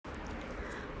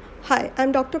Hi,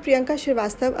 I'm Dr. Priyanka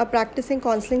Srivastav, a practicing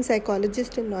counseling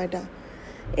psychologist in Noida.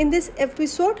 In this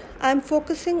episode, I'm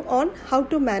focusing on how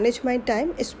to manage my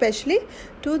time, especially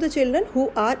to the children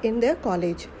who are in their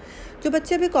college. जो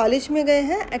बच्चे अभी college में गए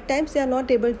हैं, at times they are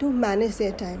not able to manage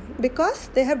their time because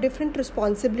they have different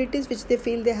responsibilities which they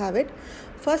feel they have it.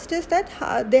 First is that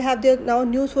they have their now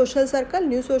new social circle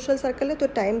है तो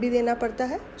time भी देना पड़ता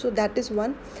है, so that is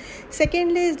one.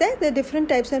 Secondly is that the different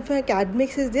types of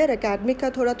academics is there. Academic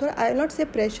का थोड़ा I will not say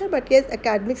pressure, but yes,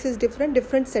 academics is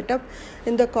different setup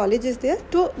in the college is there.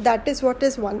 So that is what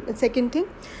is one second thing.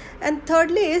 And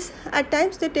thirdly is at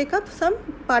times they take up some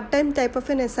part-time type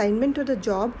of an assignment to the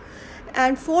job.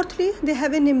 And fourthly, they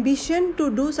have an ambition to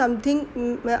do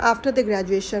something after the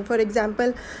graduation. For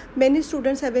example, many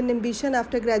students have an ambition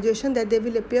after graduation that they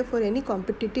will appear for any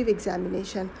competitive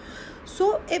examination.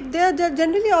 So if they are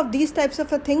generally of these types of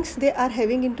things they are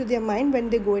having into their mind when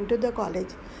they go into the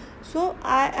college. So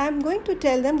I am going to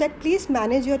tell them that please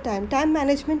manage your time. Time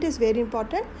management is very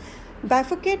important.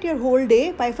 Bifurcate your whole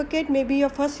day, bifurcate maybe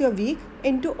your week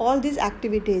into all these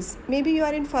activities. Maybe you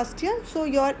are in first year, so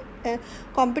your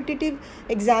competitive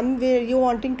exam where you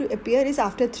wanting to appear is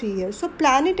after 3 years. So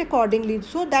plan it accordingly.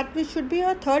 So that should be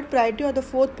your third priority or the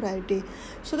fourth priority.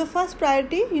 So the first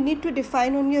priority you need to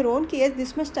define on your own. Yes,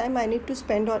 this much time I need to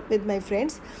spend with my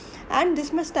friends, and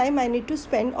this much time I need to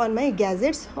spend on my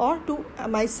gadgets or to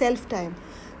my self time.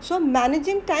 So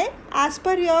managing time as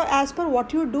per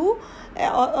what you do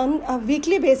on a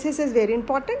weekly basis is very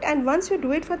important, and once you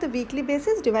do it for the weekly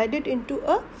basis, divide it into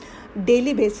a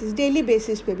daily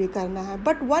basis पे भी करना है.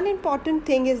 But one important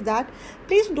thing is that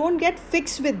please don't get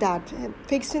fixed with that.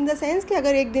 Fixed in the sense कि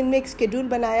अगर एक दिन में एक schedule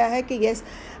बनाया है कि yes,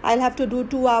 I'll have to do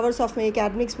 2 hours of my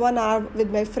academics, 1 hour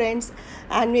with my friends,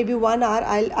 and maybe 1 hour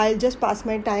I'll just pass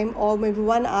my time, or maybe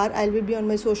 1 hour I will be on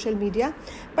my social media.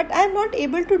 But I'm not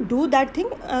able to do that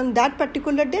thing on that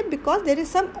particular day because there is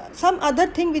some other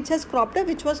thing which has cropped up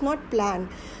which was not planned.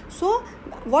 So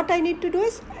what I need to do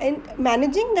is, in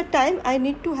managing the time, I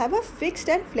need to have a fixed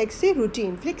and flexi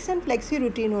routine. Fixed and flexi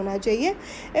routine होना चाहिए.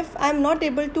 If I'm not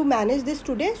able to manage this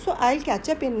today, so I'll catch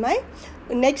up in my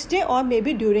next day or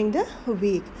maybe during the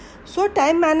week. So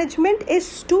time management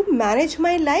is to manage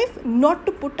my life, not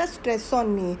to put a stress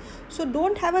on me. So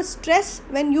don't have a stress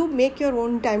when you make your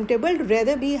own timetable.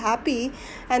 Rather be happy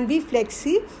and be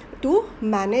flexi to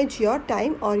manage your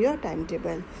time or your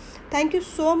timetable. Thank you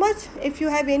so much. If you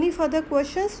have any further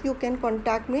questions, you can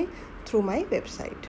contact me through my website.